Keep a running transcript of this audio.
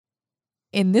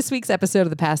In this week's episode of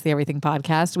the Pass the Everything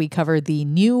podcast, we cover the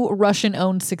new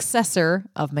Russian-owned successor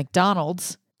of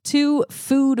McDonald's, 2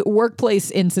 food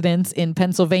workplace incidents in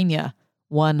Pennsylvania,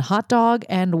 1 hot dog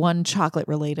and 1 chocolate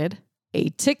related, a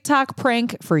TikTok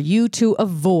prank for you to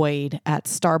avoid at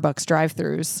Starbucks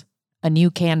drive-thrus, a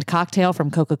new canned cocktail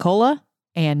from Coca-Cola,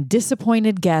 and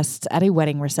disappointed guests at a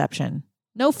wedding reception.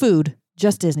 No food,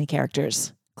 just Disney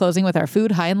characters. Closing with our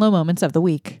food high and low moments of the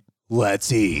week.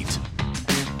 Let's eat.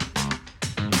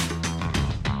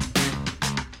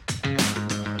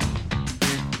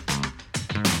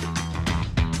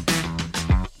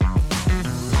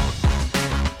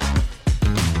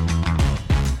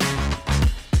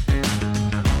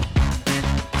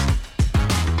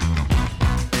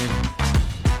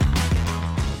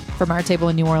 From our table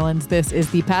in New Orleans, this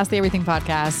is the Pass the Everything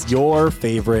podcast. Your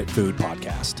favorite food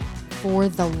podcast. For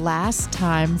the last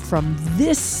time from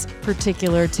this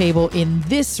particular table in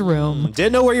this room.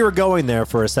 Didn't know where you were going there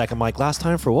for a second. I'm like, last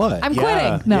time for what? I'm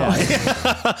quitting. No.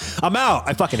 Yeah. I'm out.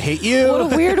 I fucking hate you.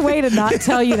 What a weird way to not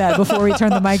tell you that before we turn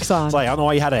the mics on. It's like, I don't know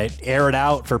why you had to air it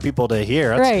out for people to hear.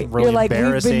 That's right. really You're like,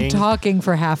 embarrassing. we've been talking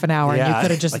for half an hour and you could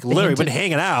have just like literally hinted. been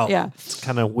hanging out. Yeah. It's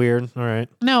kind of weird. All right.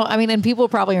 No, I mean, and people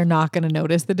probably are not going to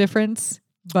notice the difference.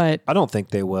 But I don't think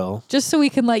they will. Just so we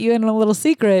can let you in on a little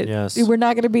secret, yes. We're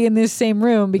not going to be in this same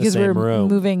room because we're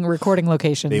moving recording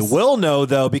locations. They will know,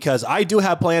 though, because I do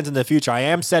have plans in the future. I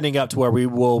am setting up to where we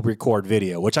will record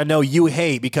video, which I know you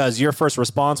hate because your first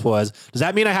response was, does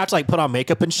that mean I have to like put on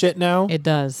makeup and shit now? It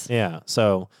does. Yeah.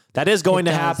 So that is going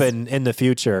to happen in the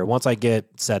future once I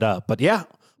get set up. But yeah,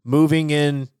 moving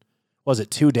in, was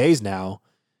it 2 days now?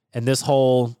 And this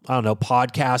whole, I don't know,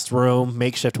 podcast room,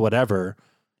 makeshift, whatever,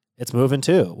 it's moving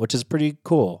too, which is pretty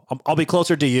cool. I'll be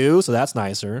closer to you, so that's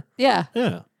nicer. Yeah.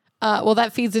 Yeah. Well,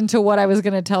 that feeds into what I was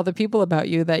going to tell the people about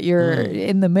you, that you're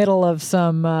in the middle of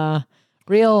some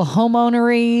real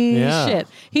homeownery shit.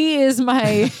 He is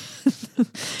my...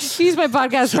 He's my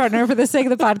podcast partner. For the sake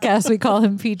of the podcast, we call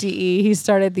him PTE. He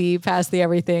started the Pass the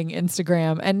Everything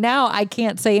Instagram. And now I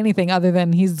can't say anything other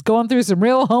than he's going through some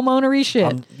real homeownery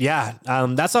shit.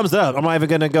 That sums it up. I'm not even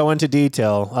going to go into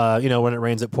detail. When it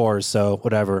rains, it pours. So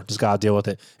whatever, just got to deal with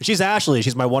it. And she's Ashley.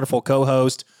 She's my wonderful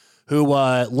co-host who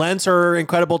lends her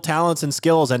incredible talents and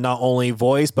skills and not only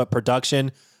voice, but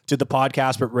production to the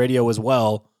podcast, but radio as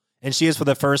well. And she is for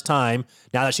the first time,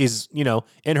 now that she's, in her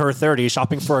 30s,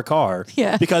 shopping for a car.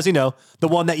 Yeah. Because, the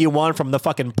one that you won from the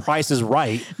fucking Price is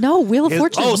Right. No, Wheel of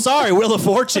Fortune. Oh, sorry, Wheel of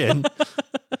Fortune.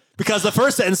 Because the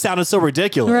first sentence sounded so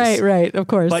ridiculous. Right, of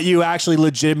course. But you actually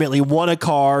legitimately won a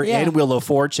car in Wheel of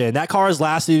Fortune. That car has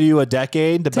lasted you a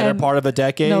decade, better part of a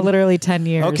decade. No, literally 10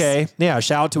 years. Okay. Yeah.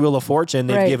 Shout out to Wheel of Fortune.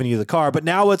 They've given you the car. But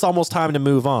now it's almost time to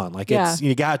move on. Like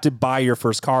you got to buy your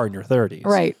first car in your 30s.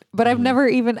 Right. But I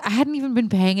hadn't even been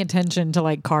paying attention to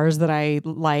like cars that I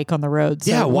like on the road.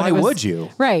 So why would you?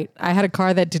 Right. I had a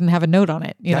car that didn't have a note on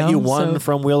it. You won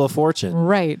from Wheel of Fortune.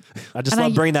 Right. I just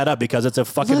love bringing that up because it's a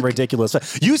fucking ridiculous.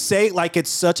 You say like it's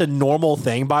such a normal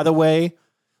thing, by the way.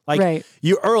 Like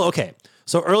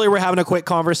So earlier we're having a quick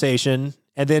conversation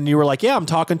and then you were like, yeah, I'm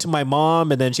talking to my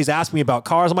mom. And then she's asking me about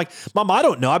cars. I'm like, Mom, I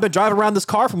don't know. I've been driving around this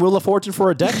car from Wheel of Fortune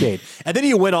for a decade. And then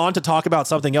you went on to talk about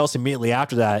something else immediately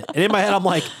after that. And in my head, I'm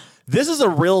like, this is a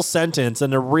real sentence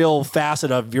and a real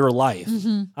facet of your life.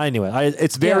 Mm-hmm. Anyway,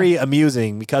 it's very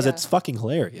amusing because it's fucking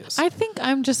hilarious. I think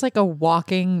I'm just like a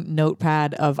walking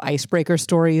notepad of icebreaker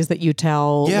stories that you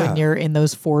tell when you're in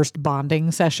those forced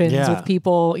bonding sessions with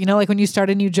people. Like when you start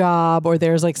a new job or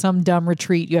there's like some dumb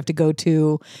retreat you have to go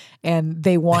to and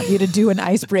they want you to do an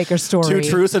icebreaker story. 2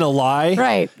 truths and a lie.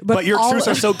 Right. But your truths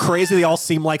are so crazy they all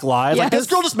seem like lies. Yes. Like, this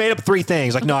girl just made up 3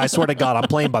 things. Like, no, I swear to God, I'm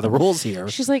playing by the rules here.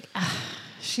 She's like...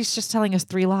 She's just telling us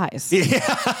 3 lies. Yeah.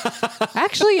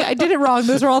 Actually, I did it wrong.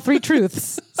 Those are all 3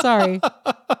 truths. Sorry.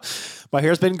 My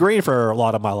hair's been green for a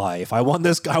lot of my life. I won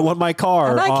my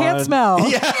car. And I can't smell.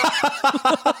 Yeah.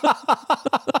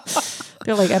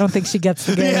 They're like, I don't think she gets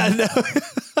the game. Yeah, no.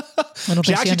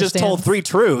 She actually just told 3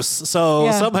 truths.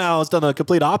 So somehow it's done the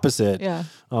complete opposite. Yeah.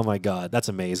 Oh my God. That's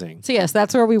amazing. So yes,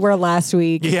 that's where we were last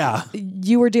week. Yeah.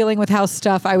 You were dealing with house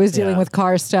stuff. I was dealing with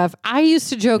car stuff. I used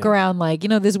to joke around like,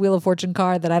 this Wheel of Fortune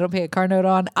car that I don't pay a car note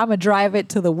on. I'm going to drive it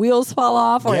till the wheels fall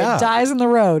off or it dies in the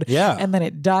road. Yeah. And then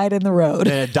it died in the road.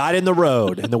 And it died in the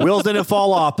road. And the wheels didn't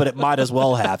fall off, but it might as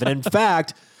well have. And in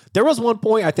fact, there was one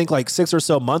point, I think like 6 or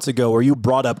so months ago where you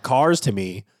brought up cars to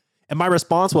me. And my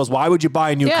response was, why would you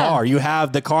buy a new car? You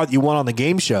have the car that you won on the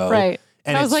game show. Right.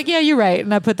 And I was like, yeah, you're right.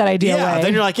 And I put that idea away.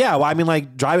 Then you're like,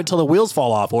 drive it till the wheels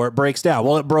fall off or it breaks down.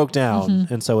 Well, it broke down.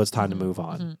 And so it's time to move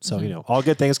on. So, all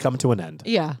good things come to an end.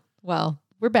 Yeah. Well,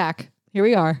 we're back. here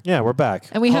we are. Yeah, we're back.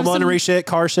 And we have some shit,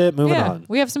 car shit, moving on.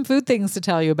 We have some food things to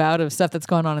tell you about of stuff that's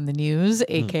going on in the news,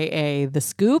 aka The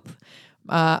Scoop.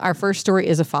 Our first story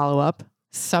is a follow-up.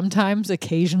 Sometimes,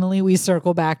 occasionally, we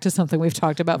circle back to something we've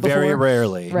talked about before. Very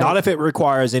rarely. Right. Not if it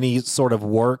requires any sort of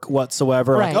work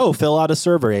whatsoever. Right. Like, fill out a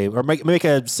survey or make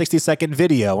a 60-second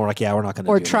video. We're like, yeah, we're not going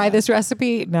to do that. Or try this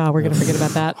recipe. No, we're going to forget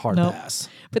about that. Hard pass.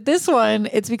 But this one,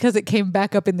 it's because it came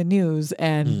back up in the news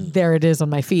and there it is on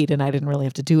my feed and I didn't really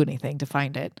have to do anything to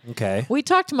find it. Okay. We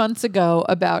talked months ago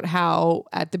about how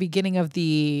at the beginning of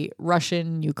the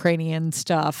Russian-Ukrainian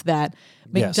stuff that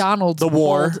McDonald's... The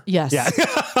war. Yes. Yeah.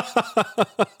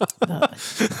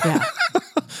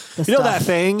 You know that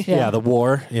thing? Yeah, the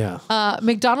war. Yeah.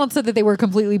 McDonald's said that they were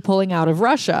completely pulling out of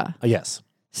Russia. Yes.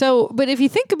 So, but if you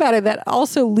think about it, that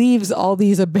also leaves all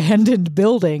these abandoned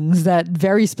buildings that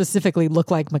very specifically look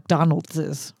like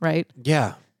McDonald's, right?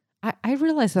 Yeah. I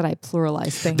realize that I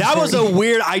pluralize things. That was a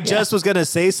weird, I just was going to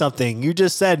say something. You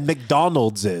just said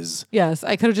McDonald's is. Yes,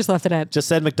 I could have just left it at. Just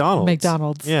said McDonald's.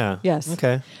 McDonald's. Yeah. Yes.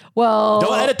 Okay. Well.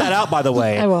 Don't edit that out, by the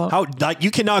way. I won't. You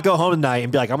cannot go home tonight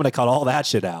and be like, I'm going to cut all that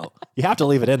shit out. You have to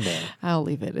leave it in there. I'll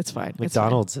leave it. It's fine.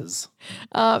 McDonald's is.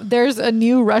 There's a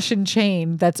new Russian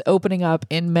chain that's opening up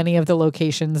in many of the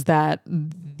locations that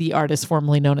the artist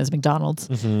formerly known as McDonald's.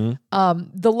 Mm-hmm.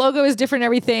 The logo is different,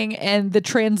 everything, and the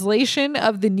translation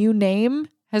of the new name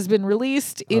has been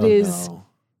released. It is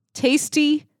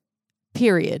Tasty,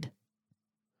 period.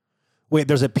 Wait,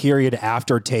 there's a period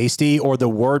after tasty or the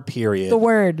word period? The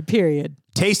word period.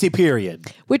 Tasty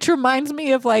period. Which reminds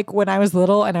me of like when I was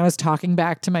little and I was talking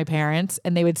back to my parents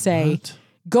and they would say,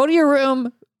 go to your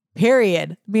room,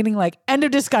 period. Meaning like end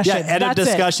of discussion. Yeah, end of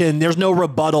discussion. There's no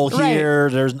rebuttal here.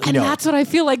 There's, and that's what I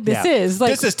feel like this is.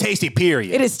 Like, this is tasty,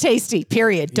 period. It is tasty,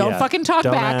 period. Don't fucking talk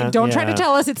back. Don't try to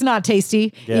tell us it's not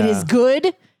tasty. Yeah. It is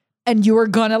good and you are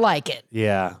gonna like it.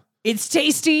 Yeah. It's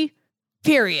tasty,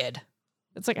 period.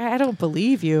 It's like, I don't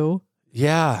believe you.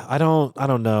 Yeah, I don't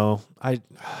know.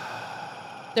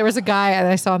 There was a guy that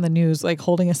I saw on the news, like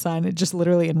holding a sign. It just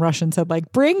literally in Russian said,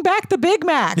 like, bring back the Big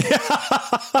Mac.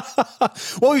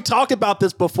 Well, we talked about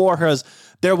this before because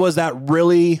there was that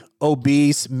really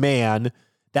obese man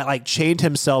that like chained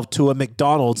himself to a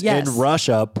McDonald's in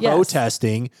Russia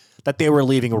protesting that they were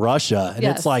leaving Russia. And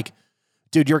it's like,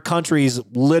 dude, your country's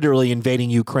literally invading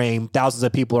Ukraine. Thousands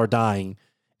of people are dying.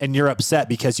 And you're upset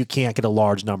because you can't get a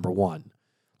large number one.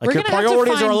 Like your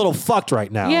priorities are a little fucked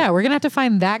right now. Yeah, we're going to have to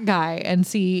find that guy and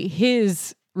see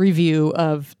his review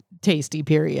of Tasty,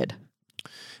 period.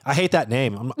 I hate that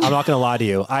name. I'm not going to lie to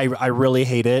you. I really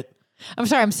hate it. I'm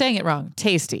sorry, I'm saying it wrong.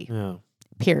 Tasty,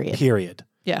 period. Period.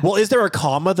 Yeah. Well, is there a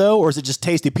comma though, or is it just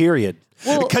tasty, period?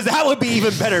 Well, because that would be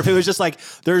even better if it was just like,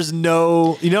 there's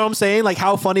no, you know what I'm saying? Like,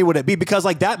 how funny would it be? Because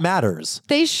like that matters.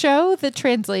 They show the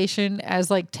translation as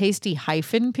like tasty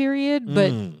hyphen period,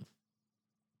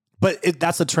 but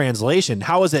that's a translation.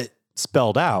 How is it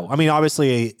spelled out? I mean,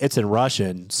 obviously it's in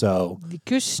Russian, so.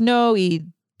 Kushno I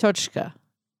tochka.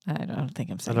 I don't think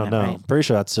I'm saying that right. I'm pretty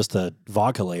sure that's just a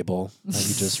vodka label that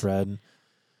you just read.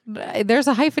 There's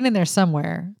a hyphen in there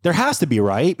somewhere. There has to be,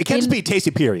 right? It can't just be tasty,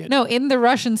 period. No, in the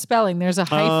Russian spelling, there's a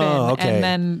hyphen, and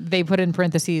then they put in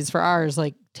parentheses for ours,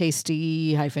 like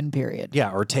tasty hyphen period.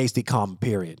 Yeah, or tasty comma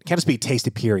period. It can't just be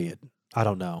tasty, period. I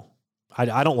don't know.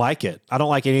 I don't like it. I don't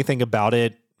like anything about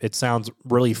it. It sounds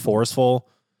really forceful.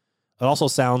 It also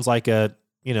sounds like a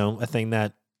thing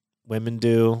that women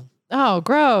do. Oh,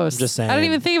 gross. I'm just saying. I didn't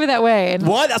even think of it that way. And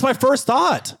what? That's my first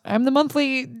thought. I'm the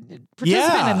monthly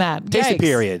participant in that. Tasty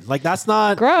period. Like that's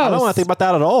not gross. I don't want to think about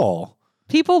that at all.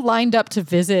 People lined up to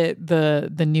visit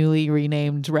the newly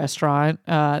renamed restaurant.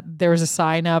 There was a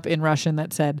sign up in Russian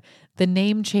that said, "The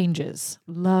name changes.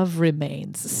 Love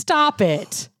remains." Stop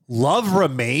it. Love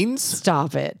remains?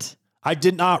 Stop it. I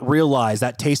did not realize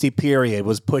that Tasty Period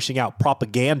was pushing out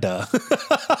propaganda.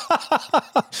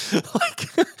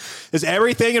 Like, is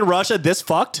everything in Russia this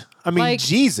fucked? I mean, like,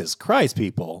 Jesus Christ,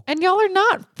 people. And y'all are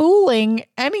not fooling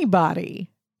anybody.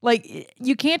 Like,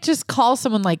 you can't just call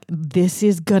someone like, this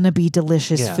is gonna be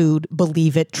delicious food.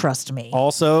 Believe it. Trust me.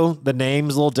 Also, the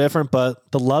name's a little different,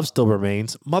 but the love still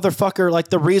remains. Motherfucker, like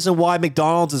the reason why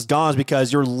McDonald's is gone is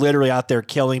because you're literally out there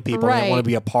killing people and don't want to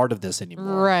be a part of this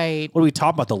anymore. Right. What are we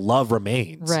talking about? The love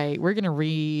remains. Right. We're gonna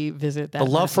revisit that. The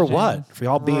love for what? For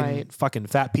y'all being fucking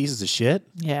fat pieces of shit?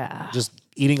 Yeah. Just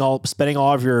spending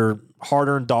all of your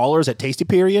hard-earned dollars at Tasty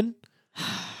Period?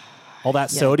 All that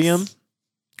sodium?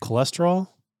 Cholesterol?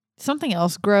 Something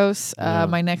else gross.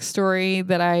 My next story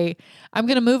that I'm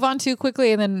going to move on to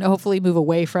quickly and then hopefully move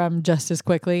away from just as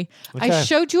quickly. Okay. I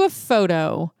showed you a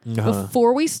photo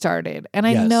before we started, and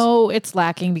I know it's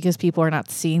lacking because people are not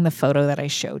seeing the photo that I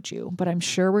showed you, but I'm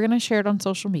sure we're going to share it on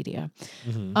social media.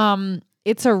 Mm-hmm.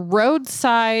 It's a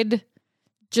roadside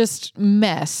just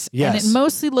mess, and it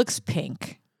mostly looks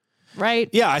pink, right?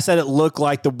 Yeah, I said it looked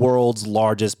like the world's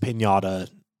largest piñata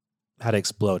had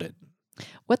exploded.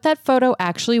 What that photo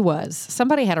actually was,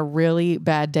 somebody had a really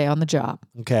bad day on the job.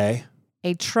 Okay.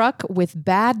 A truck with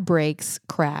bad brakes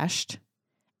crashed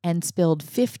and spilled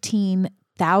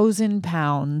 15,000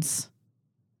 pounds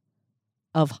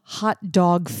of hot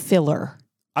dog filler.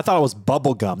 I thought it was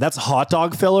bubble gum. That's hot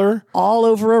dog filler? All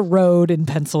over a road in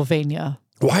Pennsylvania.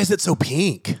 Why is it so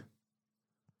pink?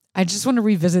 I just want to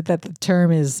revisit that the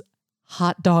term is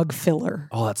hot dog filler.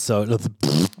 Oh, that's so...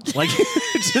 like,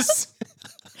 just...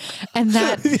 And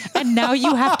now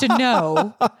you have to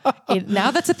know. Now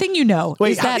that's a thing you know. Wait,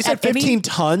 you said 15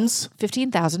 tons?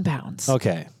 15,000 pounds.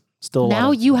 Okay. Still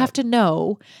now you have to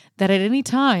know that at any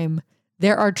time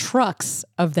there are trucks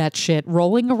of that shit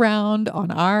rolling around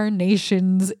on our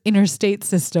nation's interstate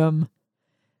system.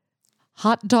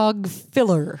 Hot dog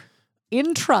filler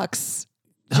in trucks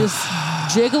just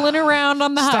jiggling around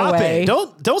on the highway.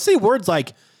 Stop it. Don't say words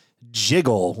like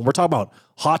jiggle when we're talking about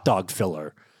hot dog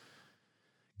filler.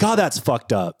 God, that's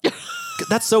fucked up.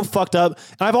 That's so fucked up.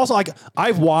 And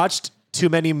I've watched too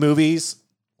many movies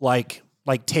like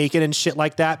Taken and shit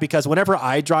like that, because whenever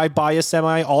I drive by a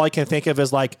semi, all I can think of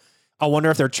is like, I wonder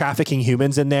if they're trafficking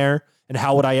humans in there, and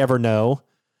how would I ever know?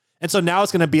 And so now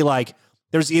it's going to be like,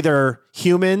 there's either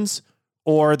humans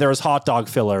or there's hot dog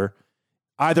filler.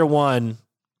 Either one,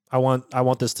 I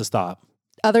want this to stop.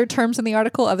 Other terms in the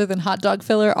article other than hot dog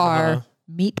filler are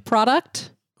meat product.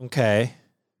 Okay.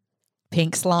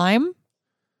 Pink slime.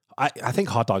 I think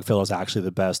hot dog filler is actually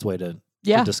the best way to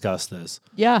discuss this.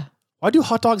 Yeah. Why do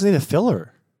hot dogs need a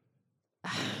filler?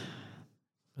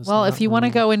 Well, if you want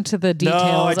to go into the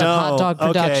details of hot dog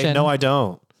production. Okay. No, I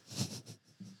don't.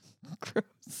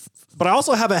 Gross. But I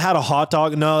also haven't had a hot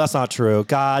dog. No, that's not true.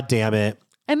 God damn it.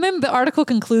 And then the article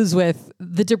concludes with,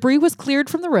 the debris was cleared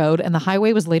from the road and the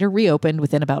highway was later reopened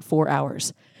within about 4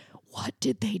 hours. What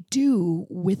did they do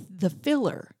with the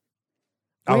filler?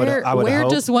 Where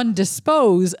does one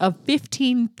dispose of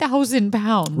 15,000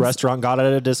 pounds? Restaurant got it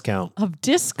at a discount. Of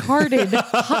discarded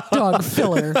hot dog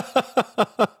filler.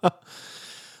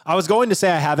 I was going to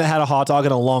say I haven't had a hot dog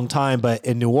in a long time, but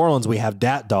in New Orleans we have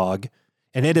Dat Dog,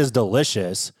 and it is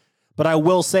delicious. But I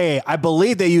will say, I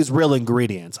believe they use real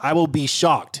ingredients. I will be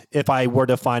shocked if I were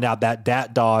to find out that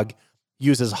Dat Dog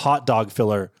uses hot dog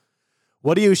filler.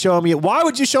 What are you showing me? Why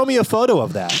would you show me a photo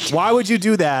of that? Why would you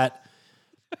do that?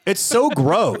 It's so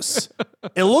gross.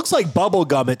 It looks like bubble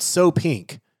gum. It's so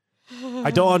pink.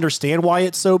 I don't understand why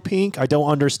it's so pink. I don't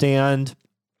understand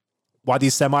why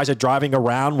these semis are driving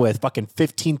around with fucking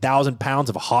 15,000 pounds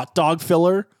of hot dog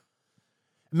filler.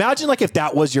 Imagine like if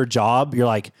that was your job. You're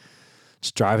like,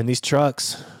 just driving these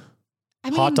trucks.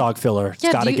 Hot dog filler. It's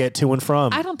got to get to and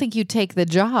from. I don't think you take the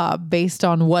job based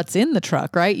on what's in the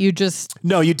truck, right? You just...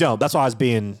 No, you don't. That's why I was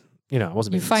being, I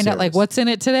wasn't being You find serious. out like, what's in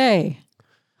it today?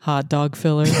 Hot dog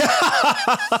filler. Yikes.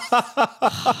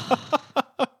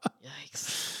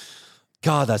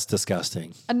 God, that's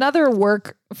disgusting. Another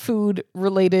work food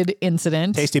related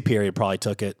incident. Tasty Period probably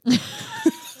took it.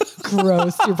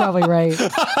 Gross. You're probably right.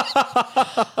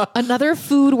 Another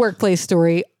food workplace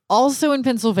story, also in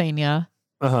Pennsylvania.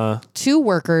 2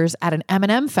 workers at an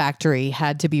M&M factory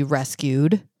had to be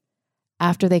rescued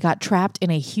after they got trapped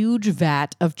in a huge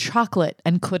vat of chocolate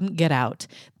and couldn't get out.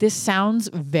 This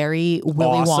sounds very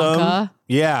Willy Wonka.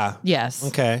 Yeah. Yes.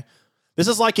 Okay. This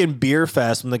is like in Beer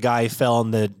Fest when the guy fell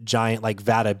in the giant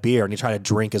vat of beer and he tried to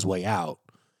drink his way out.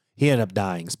 He ended up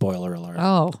dying. Spoiler alert.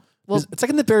 Oh. Well, it's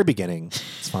like in the very beginning.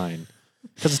 It's fine.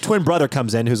 Because his twin brother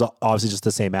comes in, who's obviously just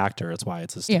the same actor. That's why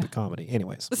it's a stupid comedy.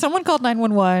 Anyways. Someone called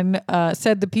 911,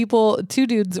 said the 2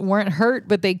 dudes weren't hurt,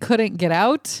 but they couldn't get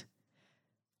out.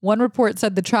 One report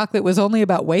said the chocolate was only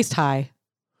about waist high.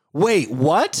 Wait,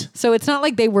 what? So it's not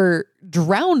like they were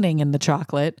drowning in the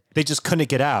chocolate. They just couldn't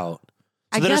get out.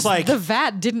 So I guess the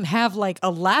vat didn't have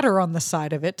a ladder on the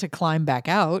side of it to climb back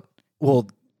out. Well,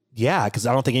 yeah, because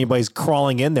I don't think anybody's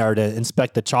crawling in there to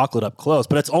inspect the chocolate up close.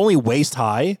 But it's only waist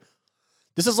high.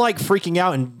 This is like freaking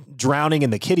out and drowning in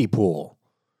the kiddie pool.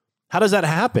 How does that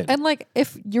happen? And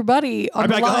if your buddy on I'd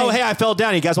be like, oh, hey, I fell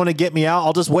down. You guys want to get me out?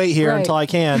 I'll just wait here until I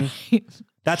can.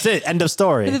 That's it. End of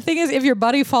story. And the thing is, if your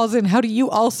buddy falls in, how do you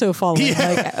also fall in?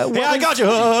 Yeah, I got you.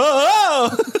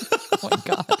 Oh my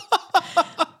God.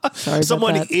 Sorry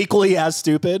Someone equally as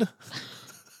stupid.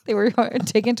 They were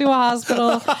taken to a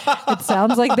hospital. It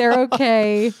sounds like they're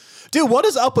okay. Dude, what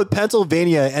is up with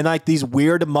Pennsylvania and like these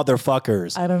weird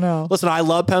motherfuckers? I don't know. Listen, I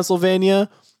love Pennsylvania,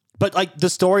 but like the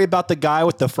story about the guy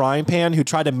with the frying pan who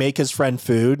tried to make his friend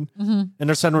food and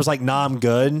their son was like, nah, I'm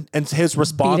good. And his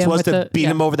response was to beat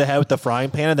him over the head with the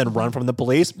frying pan and then run from the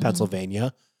police.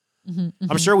 Pennsylvania.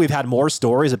 I'm sure we've had more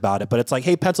stories about it, but it's like,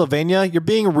 hey, Pennsylvania, you're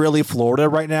being really Florida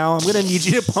right now. I'm going to need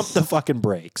you to pump the fucking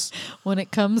brakes. When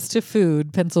it comes to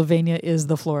food, Pennsylvania is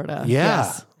the Florida. Yeah.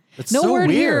 Yes. It's no so word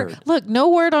weird. Here. Look, no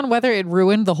word on whether it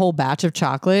ruined the whole batch of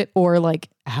chocolate or like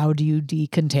how do you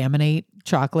decontaminate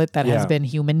chocolate that has been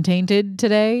human tainted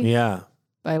today? Yeah.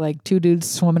 By like two dudes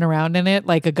swimming around in it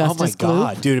like Augustus Gloop. Oh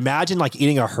my God, dude. Imagine like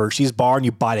eating a Hershey's bar and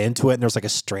you bite into it and there's like a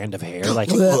strand of hair. Like,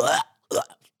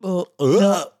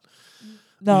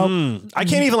 no. I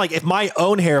can't even like if my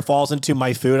own hair falls into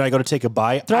my food and I go to take a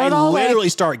bite, I literally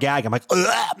start gagging. I'm like,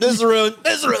 this is ruined.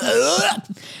 This is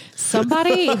ruined.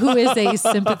 Somebody who is a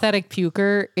sympathetic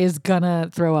puker is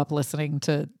gonna throw up listening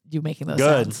to you making those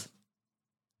sounds.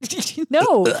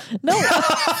 No.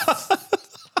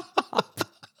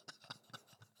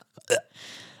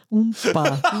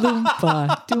 Oompa,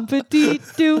 loompa, doompa dee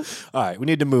doo. All right, we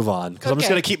need to move on because I'm just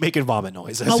going to keep making vomit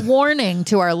noises. A warning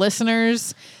to our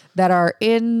listeners that are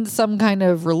in some kind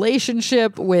of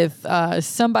relationship with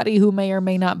somebody who may or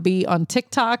may not be on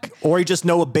TikTok. Or you just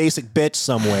know a basic bitch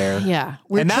somewhere. Yeah.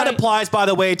 And that applies, by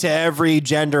the way, to every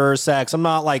gender or sex. I'm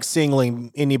not like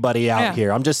singling anybody out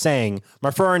here. I'm just saying, I'm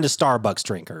referring to Starbucks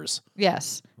drinkers.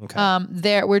 Yes.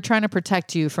 Okay. We're trying to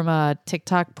protect you from a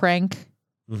TikTok prank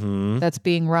that's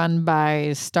being run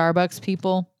by Starbucks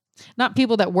people. Not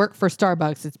people that work for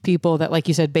Starbucks. It's people that, like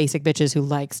you said, basic bitches who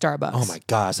like Starbucks. Oh my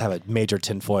gosh, I have a major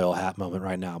tinfoil hat moment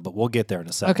right now, but we'll get there in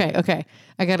a second. Okay.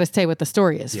 I got to say what the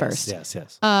story is first. Yes.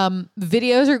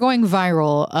 Videos are going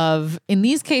viral of, in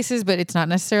these cases, but it's not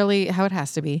necessarily how it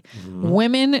has to be,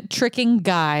 women tricking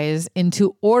guys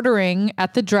into ordering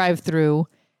at the drive-thru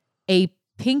a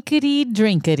pinkety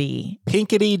drinkety.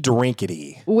 Pinkety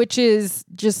drinkety. Which is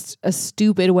just a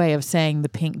stupid way of saying the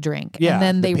pink drink. Yeah, and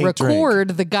then they record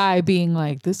drink. the guy being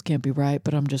like, this can't be right,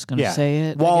 but I'm just going to say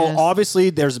it. Well,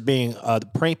 obviously there's being the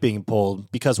prank being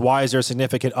pulled because why is there a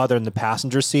significant other in the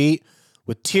passenger seat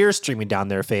with tears streaming down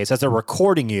their face as they're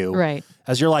recording you? Right.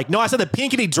 As you're like, no, I said the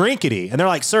pinkety drinkety. And they're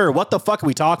like, sir, what the fuck are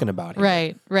we talking about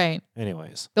here? Right.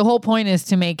 Anyways. The whole point is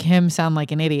to make him sound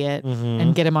like an idiot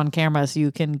and get him on camera so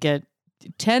you can get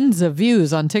tens of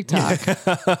views on TikTok.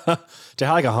 To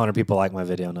how like 100 people like my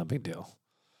video, no big deal.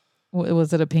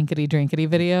 Was it a pinkety drinkety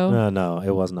video? No, it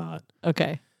was not.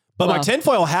 Okay. But my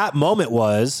tinfoil hat moment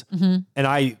was, and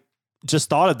I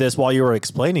just thought of this while you were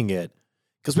explaining it,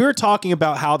 because we were talking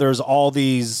about how there's all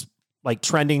these like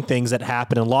trending things that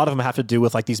happen, and a lot of them have to do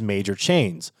with like these major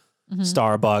chains.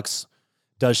 Starbucks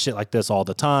does shit like this all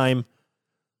the time.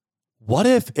 What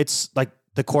if it's like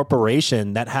the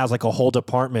corporation that has like a whole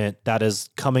department that is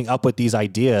coming up with these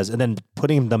ideas and then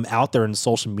putting them out there in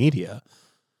social media?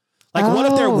 Like, what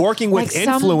if they're working with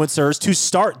influencers to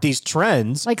start these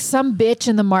trends? Like some bitch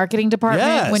in the marketing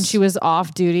department when she was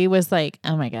off duty was like,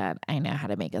 oh my God, I know how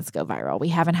to make us go viral. We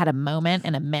haven't had a moment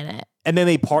in a minute. And then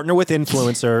they partner with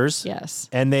influencers. Yes.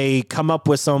 And they come up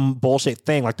with some bullshit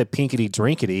thing like the pinkety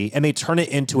drinkety and they turn it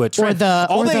into a trend.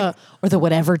 Or the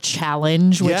whatever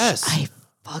challenge, which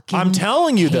I'm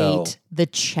telling you though, the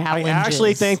challenge. I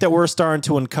actually think that we're starting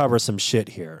to uncover some shit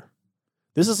here.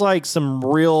 This is like some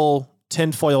real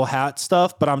tinfoil hat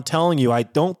stuff, but I'm telling you, I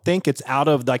don't think it's out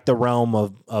of like the realm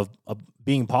of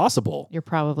being possible. You're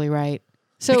probably right.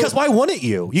 So, because why wouldn't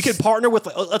you? You could partner with,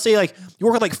 let's say like you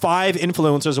work with like 5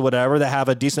 influencers or whatever that have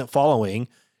a decent following.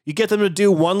 You get them to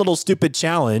do one little stupid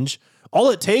challenge. All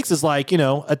it takes is like,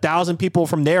 1,000 people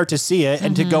from there to see it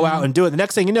and to go out and do it. The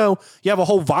next thing you know, you have a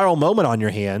whole viral moment on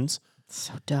your hands.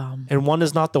 So dumb. And one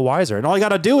is not the wiser. And all you got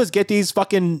to do is get these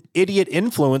fucking idiot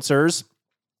influencers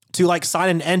to like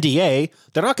sign an NDA.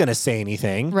 They're not going to say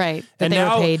anything. Right. But they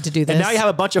were paid to do this. And now you have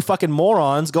a bunch of fucking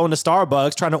morons going to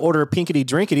Starbucks trying to order pinkety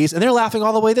drinkities and they're laughing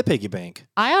all the way to the piggy bank.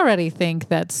 I already think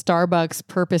that Starbucks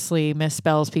purposely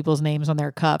misspells people's names on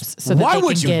their cups so that Why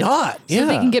would you not? So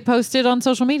they can get posted on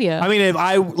social media. I mean,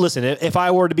 if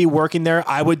I were to be working there,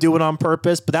 I would do it on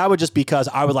purpose, but that would just because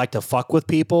I would like to fuck with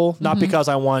people, not because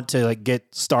I want to like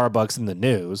get Starbucks in the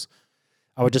news.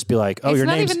 I would just be like, "Oh, your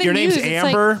name's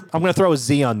Amber. Like, I'm going to throw a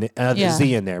Z on the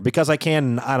Z in there because I can.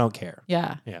 And I don't care."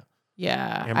 Yeah.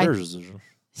 Amber. I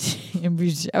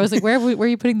was like, where are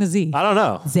you putting the Z? I don't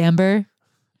know. Zamber.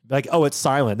 Like, oh, it's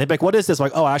silent. They'd be like, "What is this?"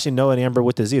 Like, "Oh, I actually know an Amber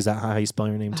with the Z. Is that how you spell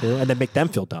your name too?" And then make them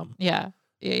feel dumb. Yeah.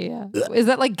 Is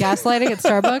that like gaslighting at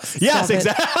Starbucks? Yes,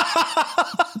 exactly.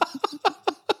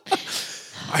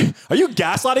 Are you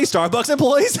gaslighting Starbucks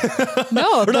employees?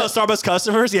 No. Or no, Starbucks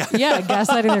customers? Yeah. Yeah,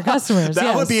 gaslighting their customers.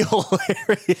 That would be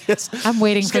hilarious. I'm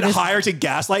waiting for this. this. Hired to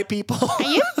gaslight people. Are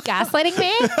you gaslighting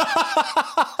me?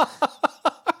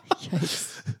 Yikes.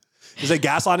 Is it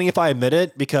gaslighting if I admit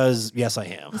it? Because yes, I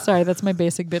am. Sorry, that's my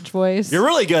basic bitch voice. You're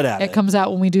really good at it. It comes out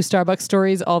when we do Starbucks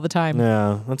stories all the time.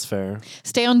 Yeah, that's fair.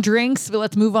 Stay on drinks, but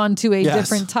let's move on to a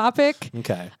different topic.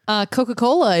 Okay.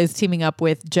 Coca-Cola is teaming up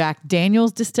with Jack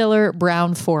Daniel's distiller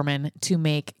Brown-Forman to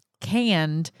make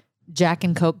canned Jack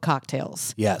and Coke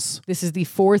cocktails. Yes. This is the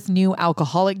fourth new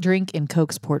alcoholic drink in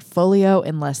Coke's portfolio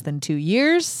in less than 2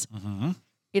 years. Mm-hmm.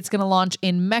 It's going to launch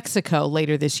in Mexico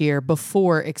later this year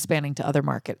before expanding to other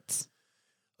markets.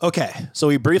 Okay, so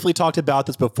we briefly talked about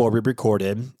this before we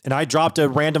recorded, and I dropped a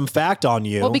random fact on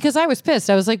you. Well, because I was pissed.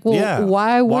 I was like, well,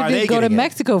 why wouldn't it go to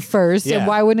Mexico first, and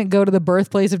why wouldn't it go to the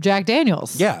birthplace of Jack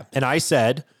Daniels? Yeah, and I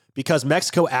said, because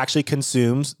Mexico actually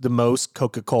consumes the most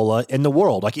Coca-Cola in the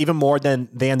world, like even more than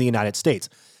the United States.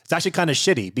 It's actually kind of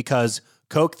shitty because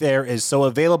Coke there is so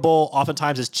available.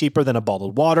 Oftentimes it's cheaper than a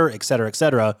bottled water, et cetera, et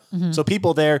cetera. Mm-hmm. So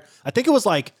people there, I think it was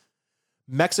like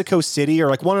Mexico City or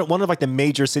like one of like the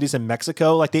major cities in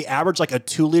Mexico, like they average like a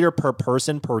 2 liter per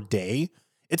person per day.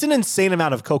 It's an insane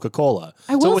amount of Coca-Cola.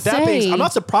 So with that being, I'm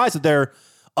not surprised that they're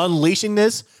unleashing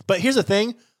this. But here's the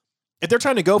thing. If they're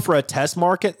trying to go for a test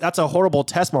market, that's a horrible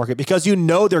test market because you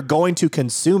know they're going to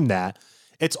consume that.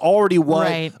 It's already what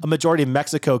a majority of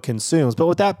Mexico consumes. But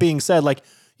with that being said, like,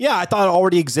 yeah, I thought it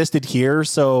already existed here.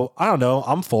 So I don't know.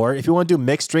 I'm for it. If you want to do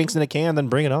mixed drinks in a can, then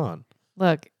bring it on.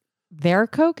 Look, their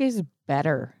Coke is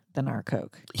better than our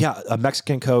Coke. Yeah, a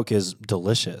Mexican Coke is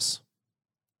delicious.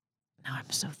 Now I'm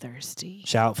so thirsty.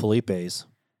 Shout out Felipe's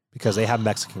because they have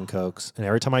Mexican Cokes. And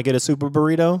every time I get a super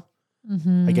burrito,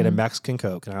 I get a Mexican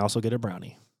Coke and I also get a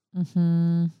brownie.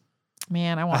 Mm-hmm.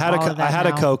 Man, I want all of that I had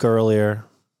now. a Coke earlier.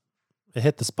 It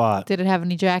hit the spot. Did it have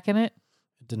any Jack in it?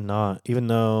 It did not, even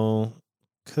though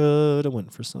could have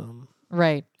went for some.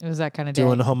 Right. It was that kind of day.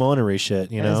 Doing homeownery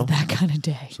shit, you know? It was that kind of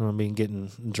day. So I'm getting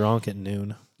drunk at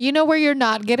noon. You know where you're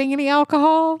not getting any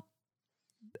alcohol?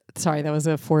 Sorry, that was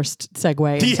a forced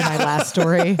segue into my last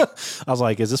story. I was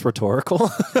like, is this rhetorical?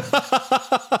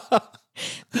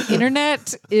 The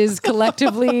internet is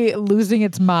collectively losing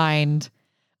its mind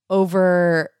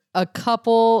over a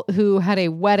couple who had a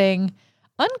wedding.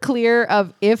 Unclear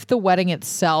of if the wedding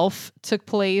itself took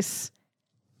place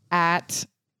at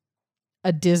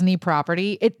a Disney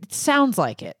property. It sounds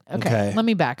like it. Okay, let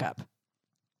me back up.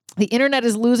 The internet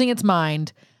is losing its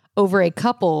mind over a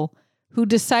couple who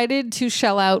decided to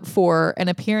shell out for an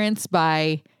appearance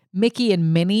by Mickey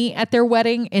and Minnie at their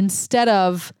wedding instead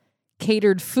of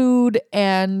catered food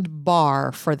and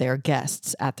bar for their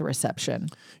guests at the reception.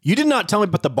 You did not tell me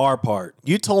about the bar part.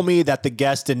 You told me that the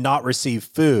guests did not receive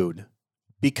food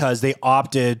because they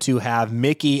opted to have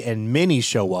Mickey and Minnie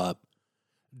show up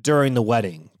during the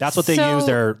wedding. That's what they use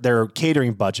their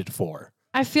catering budget for.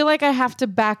 I feel like I have to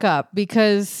back up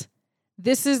because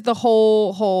this is the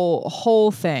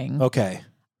whole thing. Okay.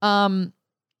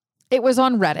 It was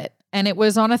on Reddit and it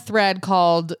was on a thread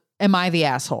called Am I the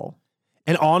Asshole?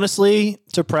 And honestly,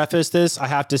 to preface this, I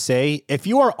have to say, if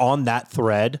you are on that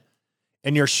thread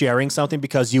and you're sharing something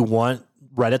because you want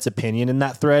Reddit's opinion in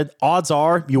that thread, odds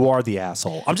are you are the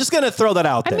asshole. I'm just going to throw that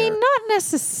out there. I mean, not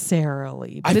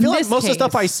necessarily. But I feel like most of the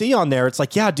stuff I see on there, it's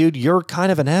like, yeah, dude, you're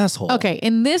kind of an asshole. Okay,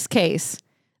 in this case,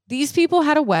 these people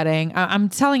had a wedding. I'm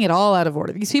telling it all out of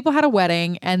order. These people had a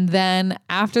wedding, and then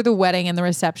after the wedding and the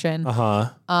reception,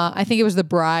 I think it was the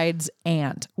bride's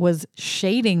aunt was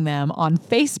shading them on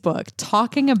Facebook,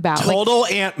 talking about total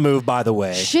aunt move, by the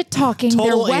way, shit talking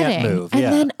their wedding, move, and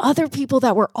then other people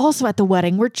that were also at the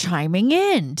wedding were chiming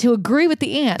in to agree with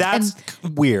the aunt. That's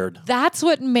weird. That's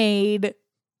what made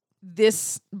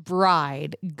this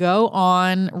bride go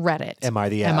on Reddit. Am I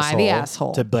the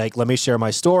asshole? To like, let me share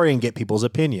my story and get people's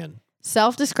opinion.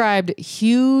 Self-described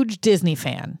huge Disney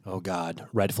fan. Oh God.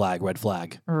 Red flag, red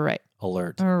flag. Right.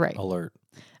 Alert. Right. Alert.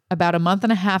 About a month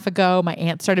and a half ago, my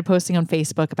aunt started posting on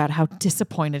Facebook about how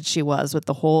disappointed she was with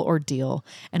the whole ordeal,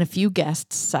 and a few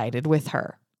guests sided with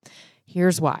her.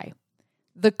 Here's why.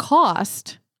 The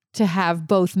cost to have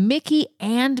both Mickey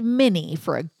and Minnie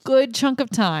for a good chunk of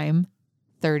time,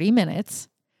 30 minutes,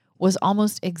 was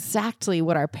almost exactly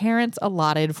what our parents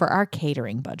allotted for our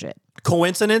catering budget.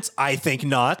 Coincidence? I think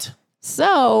not.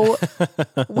 So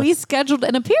we scheduled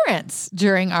an appearance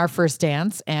during our first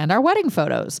dance and our wedding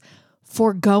photos,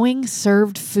 foregoing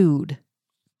served food.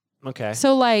 Okay.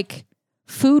 So like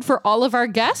food for all of our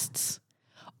guests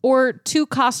or 2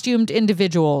 costumed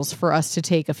individuals for us to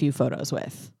take a few photos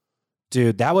with.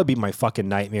 Dude, that would be my fucking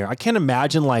nightmare. I can't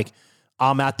imagine like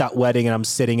I'm at that wedding and I'm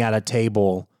sitting at a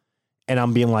table and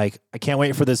I'm being like, I can't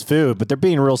wait for this food, but they're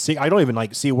being real I don't even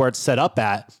like see where it's set up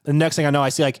at. The next thing I know, I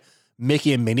see like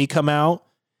Mickey and Minnie come out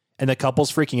and the couple's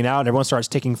freaking out and everyone starts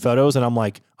taking photos. And I'm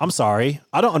like, I'm sorry.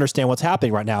 I don't understand what's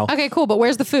happening right now. Okay, cool. But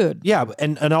where's the food? Yeah.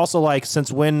 And also like,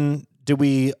 since when did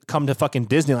we come to fucking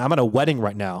Disney? I'm at a wedding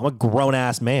right now. I'm a grown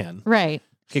ass man. Right.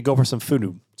 Could go for some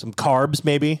food, some carbs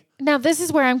maybe. Now, this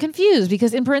is where I'm confused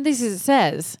because in parentheses it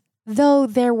says, though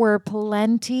there were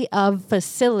plenty of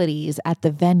facilities at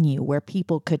the venue where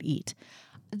people could eat.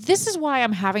 This is why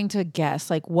I'm having to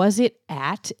guess, like, was it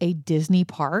at a Disney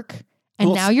park?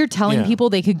 And now you're telling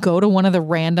people they could go to one of the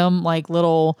random, like,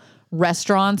 little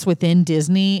restaurants within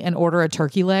Disney and order a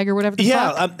turkey leg or whatever the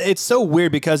fuck? It's so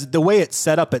weird because the way it's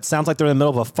set up, it sounds like they're in the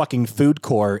middle of a fucking food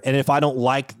court. And if I don't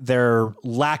like their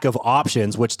lack of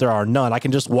options, which there are none, I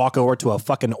can just walk over to a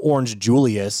fucking Orange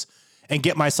Julius and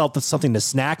get myself something to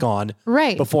snack on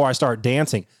before I start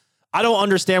dancing. I don't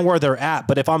understand where they're at,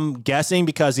 but if I'm guessing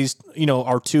because these,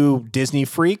 are two Disney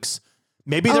freaks,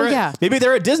 maybe they're at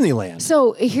Disneyland.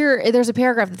 So there's a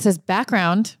paragraph that says,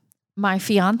 background, my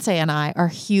fiance and I are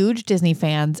huge Disney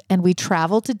fans and we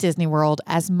travel to Disney World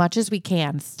as much as we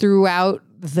can throughout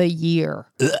the year,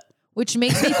 which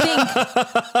makes me think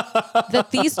that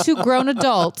these two grown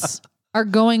adults are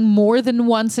going more than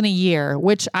once in a year,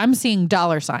 which I'm seeing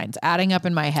dollar signs adding up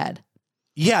in my head.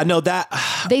 Yeah, no, that...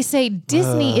 They say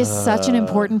Disney is such an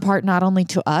important part, not only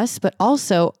to us, but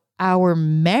also our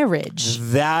marriage.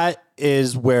 That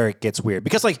is where it gets weird.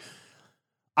 Because, like,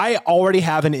 I already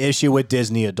have an issue with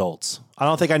Disney adults. I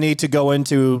don't think I need to go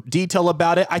into detail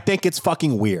about it. I think it's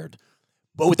fucking weird.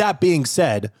 But with that being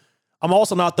said, I'm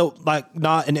also not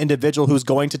an individual who's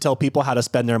going to tell people how to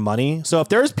spend their money. So if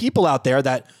there's people out there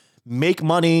that make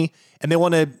money and they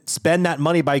want to spend that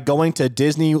money by going to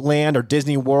Disneyland or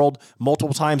Disney World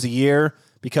multiple times a year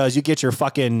because you get your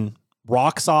fucking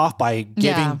rocks off by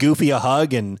giving Goofy a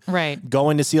hug and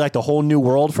going to see like the whole new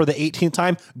world for the 18th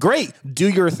time. Great. Do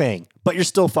your thing, but you're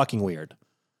still fucking weird.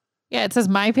 Yeah, it says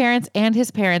my parents and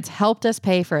his parents helped us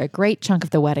pay for a great chunk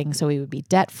of the wedding so we would be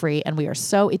debt-free, and we are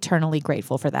so eternally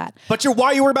grateful for that. But why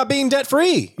are you worried about being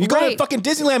debt-free? You go to fucking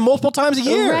Disneyland multiple times a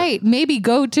year. Right. Maybe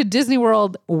go to Disney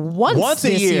World once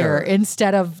a year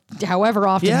instead of however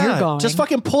often you're going. Just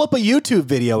fucking pull up a YouTube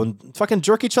video and fucking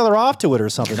jerk each other off to it or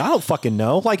something. I don't fucking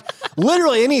know. Like,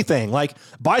 literally anything. Like,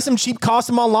 buy some cheap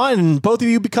costume online and both of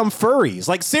you become furries.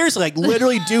 Like, seriously, like,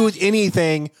 literally do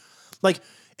anything. Like...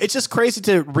 It's just crazy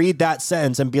to read that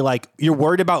sentence and be like, you're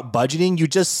worried about budgeting? You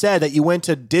just said that you went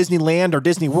to Disneyland or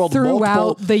Disney World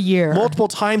throughout the year, multiple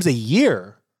times a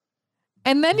year.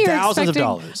 And then you're thousands expecting,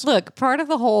 of dollars. Look, part of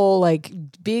the whole like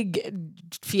big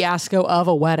fiasco of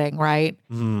a wedding, right?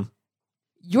 Mm-hmm.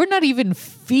 You're not even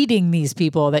feeding these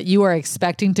people that you are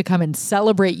expecting to come and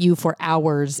celebrate you for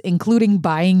hours, including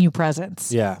buying you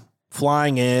presents. Yeah.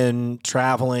 Flying in,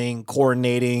 traveling,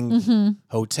 coordinating,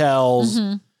 hotels.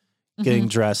 Getting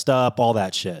dressed up, all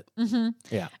that shit.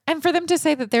 Yeah. And for them to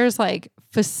say that there's like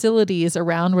facilities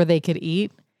around where they could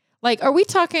eat, like, are we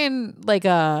talking like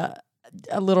a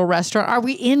little restaurant? Are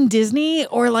we in Disney?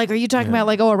 Or like, are you talking about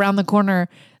like, around the corner,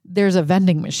 there's a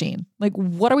vending machine? Like,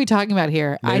 what are we talking about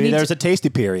here? Maybe there's a tasty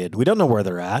period. We don't know where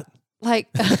they're at. Like,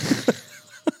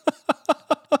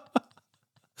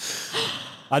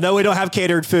 I know we don't have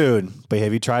catered food, but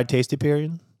have you tried tasty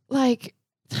period? Like,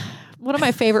 one of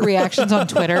my favorite reactions on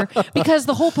Twitter, because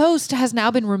the whole post has now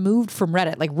been removed from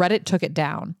Reddit. Like Reddit took it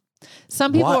down.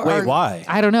 Some people why?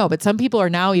 I don't know, but some people are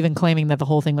now even claiming that the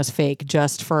whole thing was fake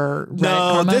just for Reddit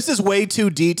karma. This is way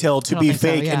too detailed to be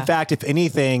fake. So, yeah. In fact, if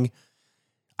anything,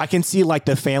 I can see like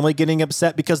the family getting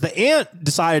upset because the aunt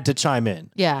decided to chime in.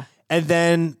 Yeah. And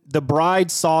then the bride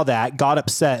saw that, got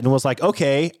upset, and was like,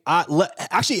 okay,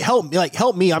 actually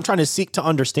help me. I'm trying to seek to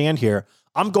understand here.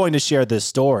 I'm going to share this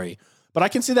story. But I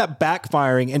can see that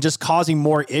backfiring and just causing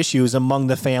more issues among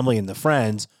the family and the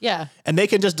friends. Yeah. And they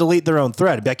can just delete their own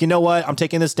thread. Be like, you know what? I'm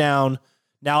taking this down.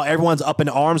 Now everyone's up in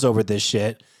arms over this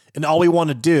shit. And all we want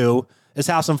to do is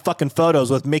have some fucking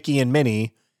photos with Mickey and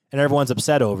Minnie, and everyone's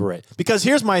upset over it. Because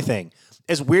here's my thing.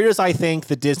 As weird as I think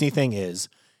the Disney thing is,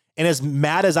 and as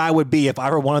mad as I would be if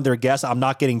I were one of their guests, I'm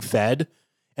not getting fed,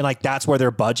 and like that's where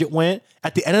their budget went.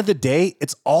 At the end of the day,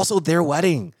 it's also their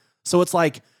wedding. So it's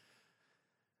like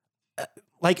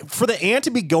for the aunt to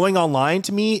be going online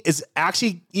to me is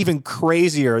actually even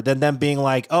crazier than them being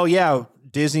like, oh yeah,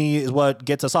 Disney is what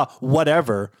gets us off,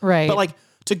 whatever. Right. But like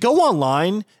to go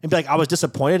online and be like, I was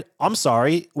disappointed. I'm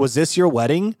sorry. Was this your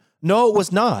wedding? No, it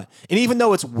was not. And even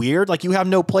though it's weird, like you have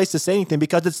no place to say anything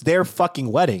because it's their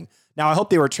fucking wedding. Now, I hope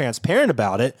they were transparent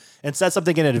about it and said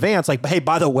something in advance, like, hey,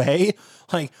 by the way,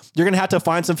 like, you're going to have to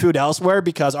find some food elsewhere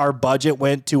because our budget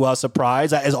went to a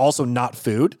surprise that is also not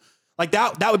food. Like,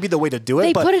 that would be the way to do it.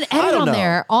 They but put an edit on know.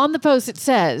 there. On the post, it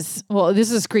says, well,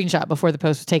 this is a screenshot before the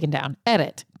post was taken down.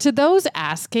 Edit. To those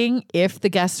asking if the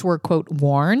guests were, quote,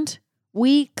 warned,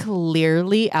 we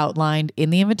clearly outlined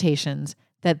in the invitations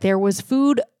that there was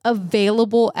food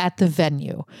available at the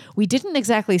venue. We didn't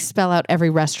exactly spell out every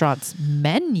restaurant's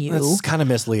menu. That's kind of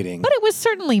misleading. But it was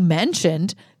certainly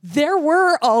mentioned. There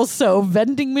were also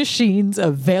vending machines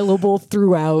available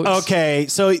throughout. Okay,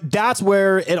 so that's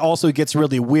where it also gets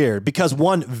really weird because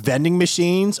one, vending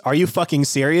machines, are you fucking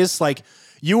serious? Like,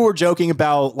 you were joking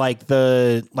about like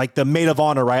the maid of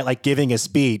honor, right? Like giving a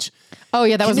speech. Oh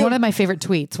yeah, that was one of my favorite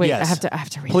tweets. Wait, yes. I have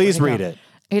to read it. Please read it.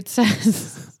 It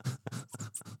says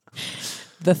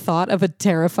the thought of a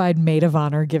terrified maid of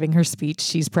honor giving her speech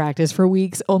she's practiced for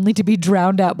weeks only to be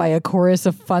drowned out by a chorus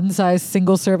of fun-sized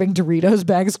single-serving Doritos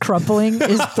bags crumpling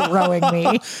is throwing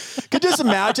me. Could just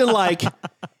imagine like,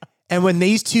 and when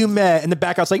these two met in the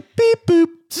background's like beep boop.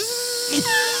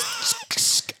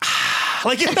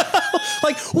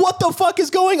 like what the fuck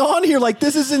is going on here? Like,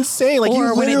 this is insane. Like,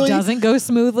 or when it doesn't go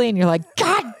smoothly and you're like,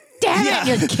 God damn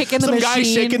it. You're kicking the machine. Some guy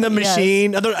shaking the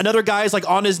machine. Yes. Another guy's like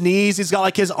on his knees. He's got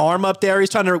like his arm up there. He's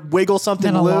trying to wiggle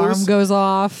something loose. An alarm goes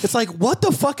off. It's like, what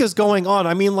the fuck is going on?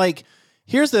 I mean, like,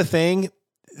 here's the thing.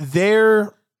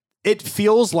 It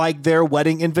feels like their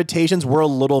wedding invitations were a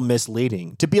little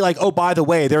misleading. To be like, oh, by the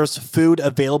way, there's food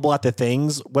available at the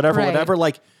things, whatever.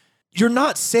 Like, you're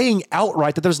not saying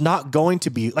outright that there's not going to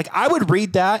be. Like, I would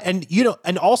read that, and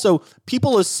and also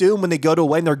people assume when they go to a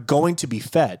wedding they're going to be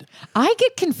fed. I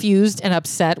get confused and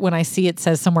upset when I see it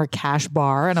says somewhere cash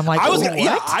bar, and I'm like,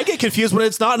 I get confused when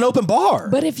it's not an open bar.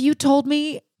 But if you told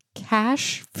me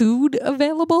cash food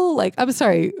available, like, I'm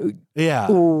sorry,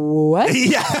 what?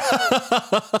 Yeah.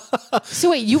 So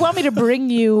wait, you want me to bring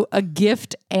you a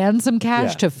gift and some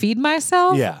cash to feed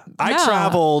myself? Yeah, I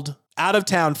traveled out of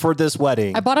town for this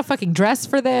wedding. I bought a fucking dress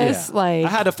for this. Yeah. Like, I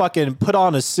had to fucking put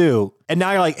on a suit. And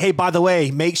now you're like, hey, by the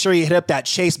way, make sure you hit up that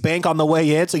Chase Bank on the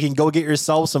way in so you can go get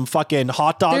yourself some fucking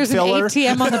hot dog filler. There's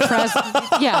an ATM on the press.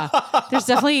 Yeah. There's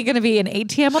definitely going to be an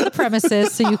ATM on the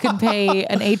premises so you can pay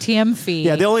an ATM fee.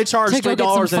 Yeah, they only charge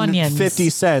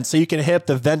 $3.50 so you can hit up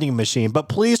the vending machine. But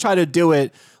please try to do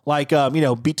it like,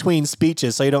 between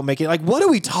speeches so you don't make it like, what are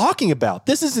we talking about?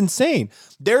 This is insane.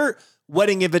 Their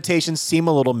wedding invitations seem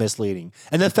a little misleading.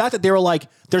 And the fact that they were like,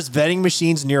 there's vending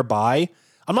machines nearby.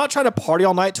 I'm not trying to party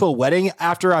all night to a wedding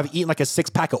after I've eaten like a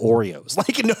 6-pack of Oreos.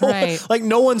 Like,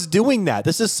 no one's doing that.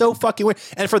 This is so fucking weird.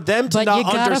 And for them to not understand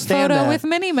that. But you got a photo with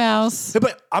Minnie Mouse.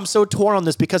 But I'm so torn on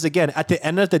this because, again, at the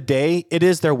end of the day, it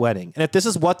is their wedding. And if this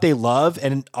is what they love,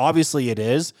 and obviously it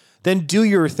is, then do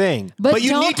your thing. But you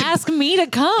don't ask me to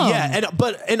come. Yeah,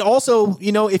 and also,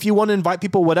 if you want to invite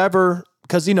people, whatever,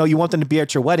 because, you want them to be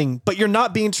at your wedding, but you're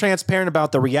not being transparent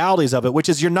about the realities of it, which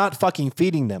is you're not fucking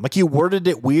feeding them. Like, you worded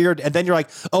it weird, and then you're like,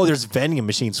 oh, there's vending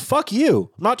machines. Fuck you.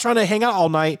 I'm not trying to hang out all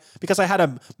night because I had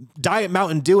a Diet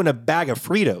Mountain Dew and a bag of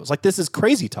Fritos. Like, this is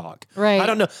crazy talk. Right. I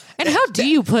don't know. And how do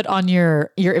you put on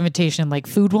your invitation, like,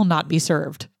 food will not be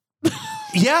served?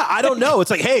 Yeah, I don't know. It's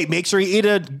like, hey, make sure you eat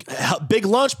a big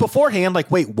lunch beforehand.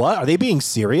 Like, wait, what? Are they being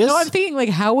serious? No, I'm thinking, like,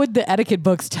 how would the etiquette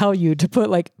books tell you to put,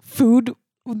 like, food...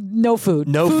 No food.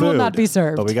 No food will not be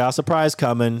served. But we got a surprise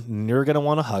coming, and you're gonna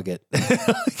want to hug it.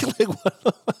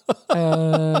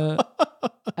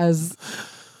 As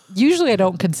usually, I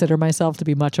don't consider myself to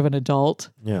be much of an adult.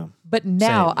 Yeah. But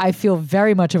now I feel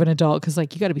very much of an adult because,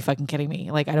 like, you got to be fucking kidding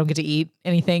me. Like, I don't get to eat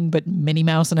anything, but Minnie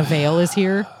Mouse in a veil is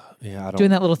here. Yeah, I don't.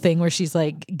 Doing that little thing where she's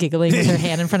like giggling with her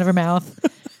hand in front of her mouth.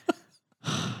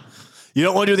 You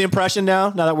don't want to do the impression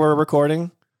now that we're recording?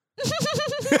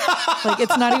 Like,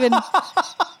 it's not even.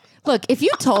 Look, if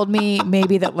you told me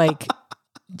maybe that, like,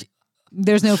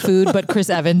 there's no food, but Chris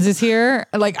Evans is here,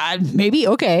 like, maybe,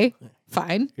 okay,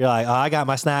 fine. You're like, oh, I got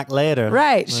my snack later.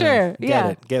 Right, sure,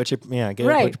 Get what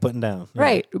you're putting down.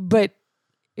 Right, but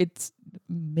it's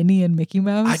Minnie and Mickey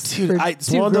Mouse.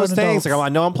 It's one of those things. Like, I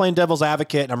know I'm playing devil's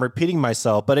advocate and I'm repeating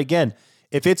myself, but again,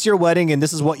 if it's your wedding and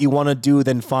this is what you want to do,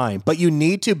 then fine. But you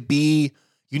need to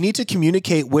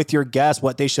communicate with your guests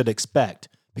what they should expect.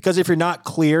 Because if you're not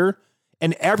clear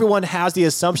and everyone has the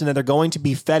assumption that they're going to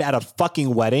be fed at a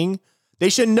fucking wedding, they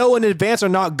should know in advance they're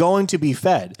not going to be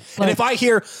fed. Like, and if I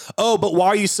hear, oh, but why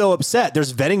are you so upset?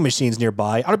 There's vending machines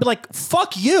nearby. I'd be like,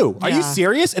 fuck you. Are you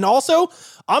serious? And also,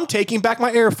 I'm taking back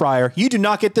my air fryer. You do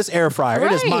not get this air fryer.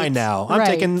 Right. It is mine now.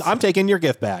 I'm taking your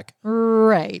gift back.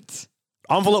 Right.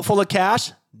 Envelope full of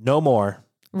cash? No more.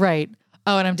 Right.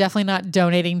 Oh, and I'm definitely not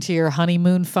donating to your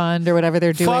honeymoon fund or whatever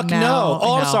they're doing Fuck now. no.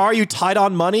 Oh, I'm sorry. You tight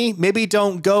on money? Maybe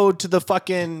don't go to the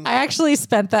fucking... I actually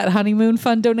spent that honeymoon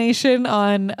fund donation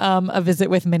on a visit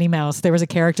with Minnie Mouse. There was a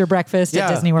character breakfast at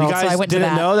Disney World, you guys so I went to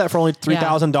didn't that. know that for only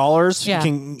 $3,000 Yeah. you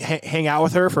can hang out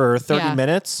with her for 30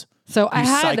 minutes? So I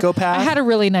had a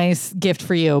really nice gift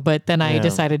for you, but then I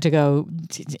decided to go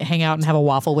hang out and have a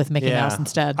waffle with Mickey Mouse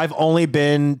instead. I've only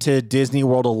been to Disney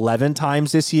World 11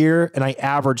 times this year, and I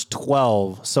averaged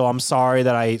 12. So I'm sorry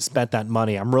that I spent that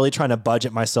money. I'm really trying to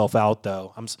budget myself out,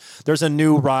 though. There's a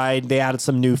new ride. They added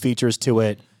some new features to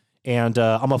it. And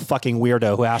I'm a fucking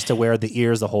weirdo who has to wear the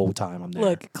ears the whole time I'm there.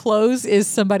 Look, clothes is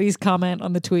somebody's comment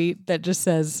on the tweet that just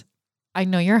says, I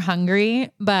know you're hungry,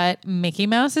 but Mickey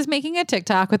Mouse is making a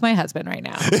TikTok with my husband right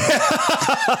now.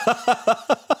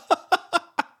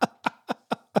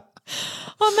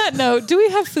 On that note, do we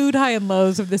have food high and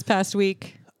lows of this past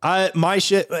week? My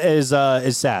shit is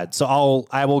sad, so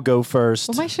I will go first.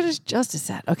 Well, my shit is just as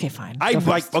sad. Okay, fine.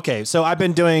 So I've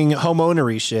been doing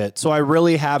homeownery shit, so I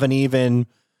really haven't even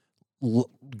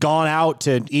gone out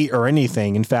to eat or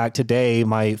anything. In fact, today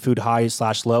my food high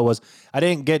 / low was I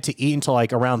didn't get to eat until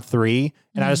like around 3,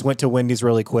 and I just went to Wendy's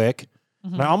really quick.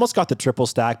 And I almost got the triple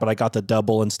stack, but I got the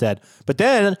double instead. But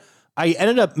then I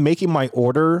ended up making my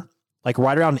order like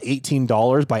right around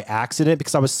 $18 by accident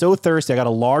because I was so thirsty. I got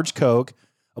a large Coke,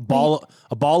 a ball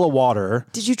of water.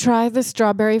 Did you try the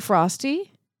strawberry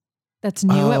frosty? That's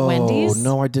new at Wendy's? Oh,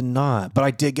 no, I did not. But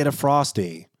I did get a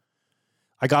Frosty.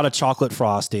 I got a chocolate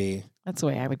Frosty. That's the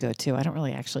way I would do it too. I don't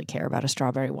really actually care about a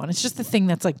strawberry one. It's just the thing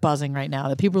that's like buzzing right now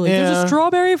that people are like, there's a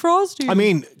strawberry frosty. I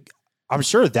mean, I'm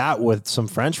sure that with some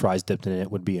French fries dipped in it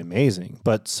would be amazing,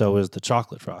 but so is the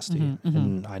chocolate frosty.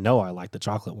 And I know I like the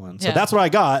chocolate one. So that's what I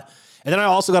got. And then I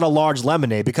also got a large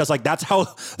lemonade because like that's how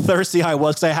thirsty I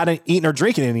was because I hadn't eaten or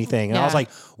drinking anything. And I was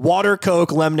like, water,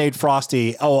 Coke, lemonade,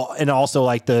 frosty. Oh, and also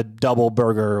like the double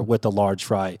burger with the large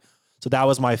fry. So that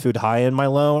was my food high and my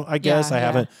low, I guess. I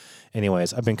haven't.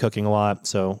 Anyways, I've been cooking a lot,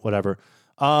 so whatever.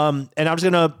 And I'm just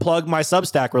going to plug my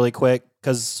Substack really quick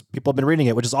because people have been reading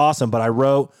it, which is awesome. But I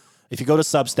wrote, if you go to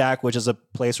Substack, which is a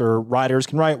place where writers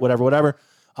can write, whatever,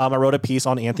 I wrote a piece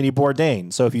on Anthony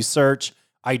Bourdain. So if you search,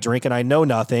 I drink and I know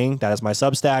nothing, that is my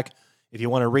Substack. If you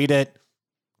want to read it,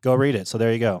 go read it. So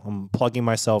there you go. I'm plugging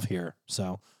myself here.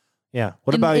 So yeah.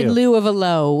 What about you? In lieu of a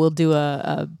low, we'll do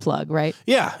a plug, right?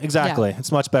 Yeah, exactly. Yeah.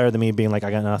 It's much better than me being like,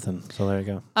 I got nothing. So there you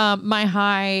go. My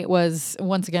high was,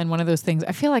 once again, one of those things.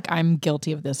 I feel like I'm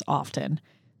guilty of this often.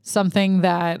 Something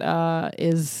that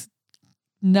is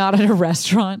not at a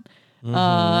restaurant.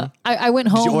 I went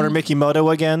home. Did you order Mickey Moto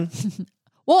again?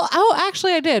 Well,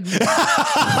 actually I did.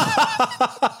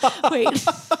 Wait.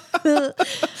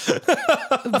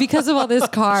 Because of all this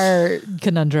car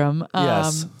conundrum.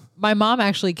 Yes. My mom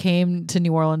actually came to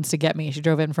New Orleans to get me. She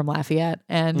drove in from Lafayette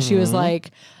and she was like,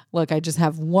 look, I just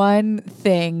have one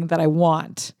thing that I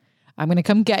want. I'm going to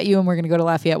come get you and we're going to go to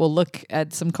Lafayette. We'll look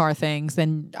at some car things.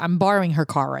 And I'm borrowing her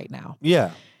car right now.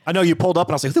 Yeah. I know you pulled up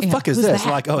and I was like, who the fuck is this?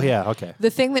 I'm like, oh yeah, okay. The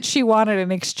thing that she wanted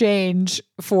in exchange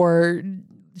for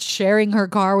sharing her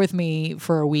car with me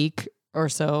for a week or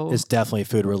so. It's definitely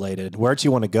food related. Where'd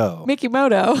you want to go? Mickey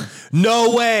Moto.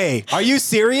 No way. Are you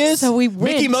serious? So we went.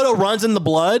 Mickey Moto runs in the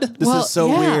blood? This is so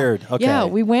weird. Okay. Yeah,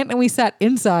 we went and we sat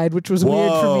inside, which was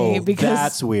weird for me because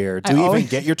that's weird. Do you even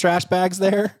get your trash bags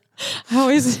there?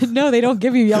 No, they don't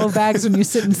give you yellow bags when you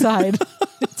sit inside.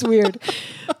 It's weird.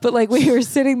 But like we were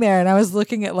sitting there and I was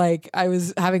looking at I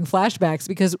was having flashbacks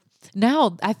because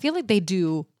now I feel like they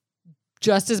do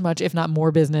just as much, if not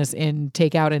more business in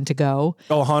takeout and to go.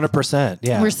 Oh, 100%.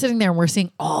 Yeah. We're sitting there and we're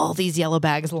seeing all these yellow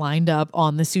bags lined up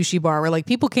on the sushi bar where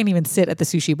people can't even sit at the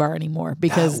sushi bar anymore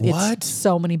because it's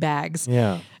so many bags.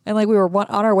 Yeah. And we were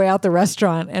on our way out the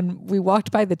restaurant and we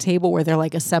walked by the table where they're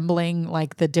assembling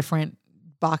the different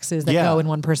boxes that go in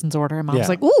one person's order. And Mom's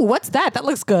like, ooh, what's that? That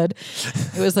looks good.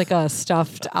 It was a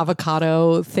stuffed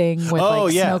avocado thing with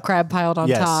snow crab piled on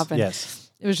top. And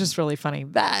it was just really funny.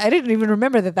 I didn't even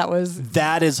remember that was...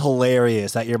 That is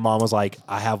hilarious that your mom was like,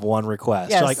 I have one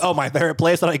request. Yes. You're like, oh, my favorite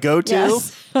place that I go to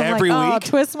every week. Oh,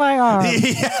 twist my arm.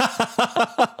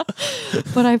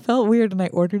 But I felt weird and I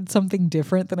ordered something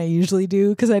different than I usually do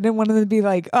because I didn't want them to be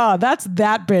like, oh, that's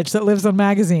that bitch that lives on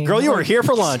Magazine. Girl, you were here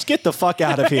for lunch. Get the fuck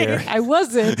out of here. I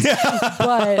wasn't.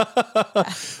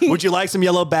 But... Would you like some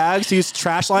yellow bags to use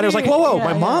trash liners? Whoa,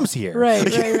 my mom's here.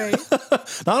 Right.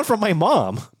 Not from my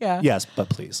mom. Yeah. Yes, but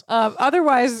please.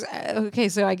 Otherwise, okay,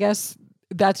 so I guess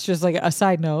that's just a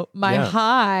side note. My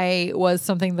high was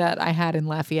something that I had in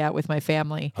Lafayette with my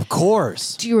family. Of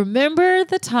course. Do you remember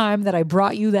the time that I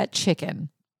brought you that chicken?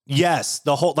 Yes,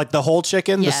 the whole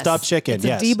chicken, the stuffed chicken. It's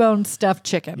a deboned stuffed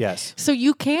chicken. Yes. So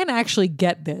you can actually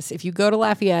get this. If you go to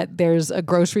Lafayette, there's a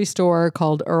grocery store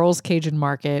called Earl's Cajun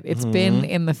Market. It's been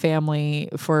in the family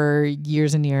for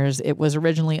years and years. It was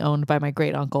originally owned by my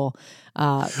great uncle.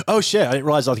 Oh shit! I didn't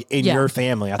realize your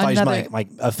family. I thought it was like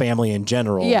a family in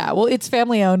general. Yeah, well, it's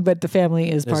family owned, but the family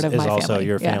is part of my family. Is also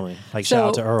your family. Like shout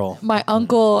out to Earl. My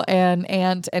uncle and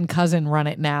aunt and cousin run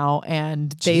it now,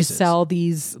 and they sell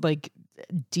these like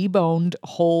deboned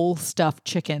whole stuffed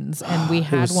chickens, and we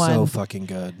had one so fucking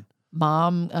good.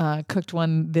 Mom cooked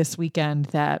one this weekend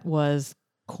that was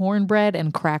cornbread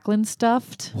and crackling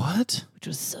stuffed. What? Which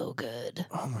was so good.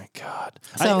 Oh my God.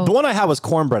 So, the one I had was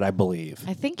cornbread, I believe.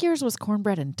 I think yours was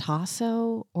cornbread and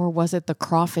tasso, or was it the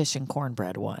crawfish and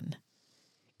cornbread one?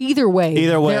 Either way,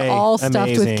 they're all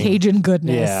stuffed with Cajun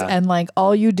goodness. Yeah. And like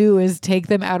all you do is take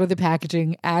them out of the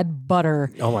packaging, add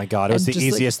butter. Oh my God. It was the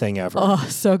easiest thing ever. Oh,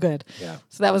 so good. Yeah.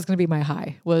 So that was going to be my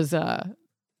high, was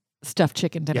stuffed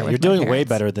chicken dinner. Yeah, you're doing way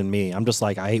better than me. I'm just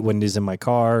like, I ate Wendy's in my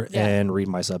car and read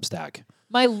my Substack.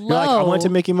 My low. You're like, I went to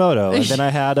Mikimoto and then I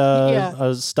had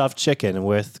a stuffed chicken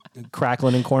with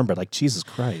crackling and cornbread. Like, Jesus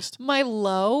Christ. My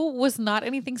low was not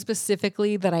anything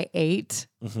specifically that I ate,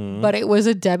 but it was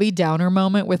a Debbie Downer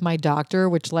moment with my doctor,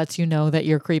 which lets you know that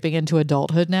you're creeping into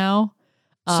adulthood now.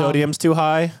 Sodium's too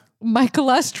high? My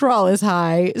cholesterol is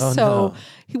high. Oh, so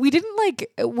we did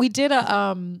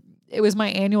it was my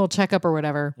annual checkup or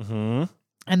whatever.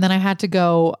 And then I had to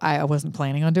go. I wasn't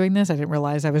planning on doing this. I didn't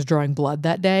realize I was drawing blood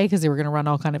that day because they were going to run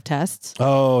all kind of tests.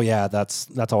 Oh yeah, that's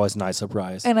always a nice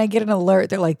surprise. And I get an alert.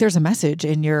 They're like, "There's a message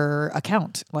in your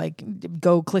account. Like,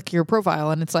 go click your profile."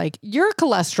 And it's like, "Your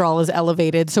cholesterol is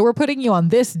elevated, so we're putting you on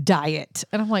this diet."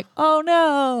 And I'm like, "Oh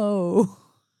no."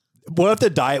 What if the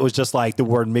diet was just like the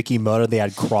word Mikimoto? They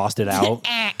had crossed it out.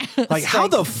 Like, how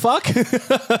the fuck?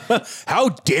 How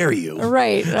dare you?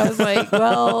 Right. And I was like,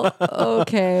 well,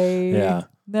 okay. Yeah.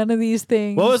 None of these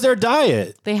things. What was their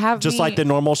diet? They have just like the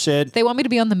normal shit. They want me to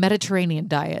be on the Mediterranean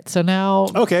diet. So now.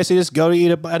 Okay, so you just go to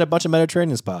eat at a bunch of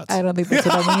Mediterranean spots. I don't think that's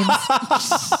what that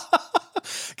means.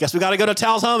 Guess we got to go to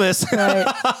Tal's Hummus. Right.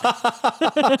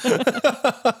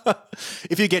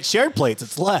 If you get shared plates,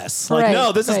 it's less. Like,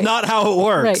 no, this is not how it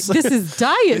works. Right. This is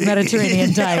diet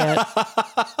Mediterranean diet.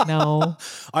 No.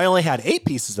 I only had 8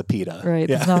 pieces of pita. Right.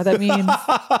 Yeah. That's not what that means.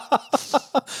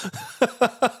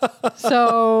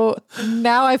 So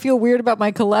now I feel weird about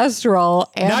my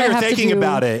cholesterol. And now you're thinking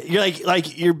about it. You're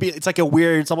it's like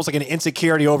it's almost like an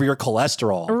insecurity over your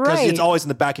cholesterol. Because it's always in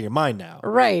the back of your mind now.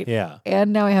 Right. Yeah.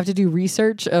 And now I have to do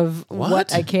research of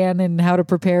what I can and how to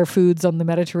prepare foods on the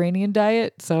Mediterranean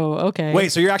diet. So, okay.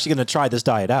 Wait, so you're actually going to try this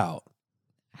diet out?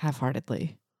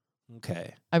 Half-heartedly.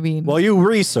 Okay. I mean. Well, you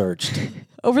researched.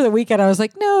 Over the weekend, I was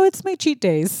like, no, it's my cheat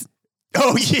days.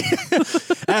 Oh, yeah.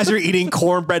 As you're eating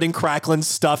cornbread and crackling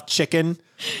stuffed chicken.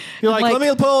 You're like, let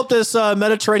me pull up this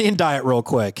Mediterranean diet real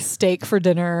quick. Steak for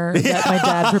dinner that my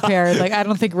dad prepared. Like, I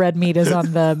don't think red meat is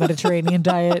on the Mediterranean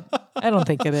diet. I don't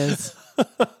think it is.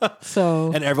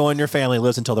 So, and everyone in your family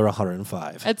lives until they're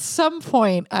 105. At some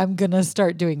point, I'm going to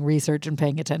start doing research and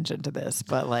paying attention to this.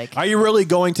 But like, are you really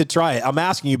going to try it? I'm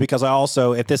asking you because I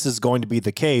also, if this is going to be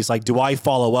the case, like, do I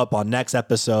follow up on next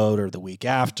episode or the week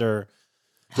after?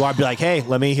 Do I be like, hey,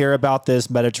 let me hear about this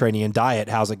Mediterranean diet.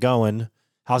 How's it going?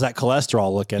 How's that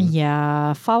cholesterol looking?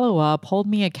 Yeah, follow up, hold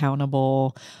me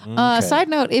accountable. Okay. Side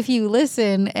note, if you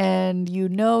listen and you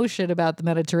know shit about the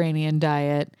Mediterranean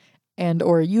diet and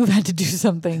or you've had to do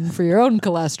something for your own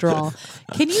cholesterol,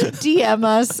 can you DM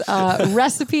us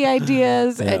recipe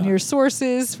ideas and your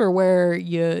sources for where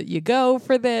you go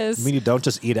for this? I mean, you don't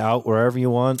just eat out wherever you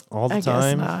want all the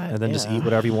time not, and then just eat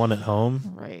whatever you want at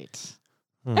home? Right.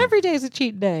 Every day is a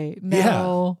cheat day.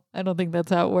 No, I don't think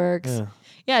that's how it works.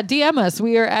 Yeah, DM us.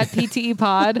 We are at PTE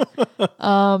Pod.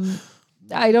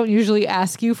 I don't usually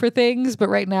ask you for things, but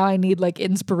right now I need like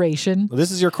inspiration. Well,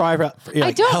 this is your cry for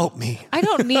help me. I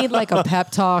don't need like a pep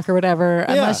talk or whatever.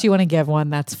 Unless you want to give one,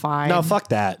 that's fine. No, fuck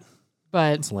that.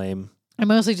 But it's lame. I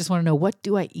mostly just want to know, what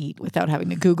do I eat without having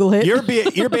to Google it? You're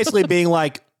basically being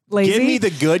like, lazy? Give me the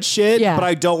good shit, but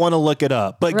I don't want to look it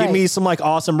up. But give me some like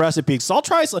awesome recipes. So I'll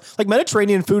try some, like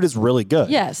Mediterranean food is really good.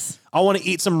 Yes. I want to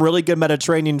eat some really good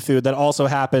Mediterranean food that also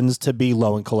happens to be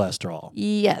low in cholesterol.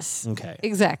 Yes. Okay.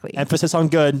 Exactly. Emphasis on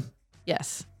good.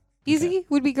 Yes. Easy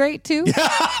would be great too. If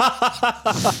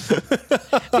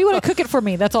you want to cook it for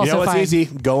me, that's also fine. It's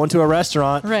easy. Go into a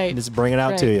restaurant and just bring it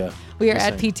out to you. We are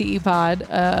at PTE Pod.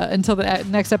 Until the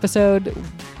next episode,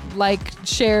 like,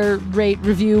 share, rate,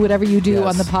 review, whatever you do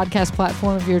on the podcast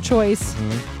platform of your choice.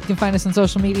 You can find us on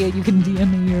social media. You can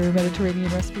DM me your Mediterranean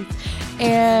recipes.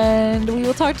 And we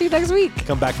will talk to you next week.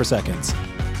 Come back for seconds.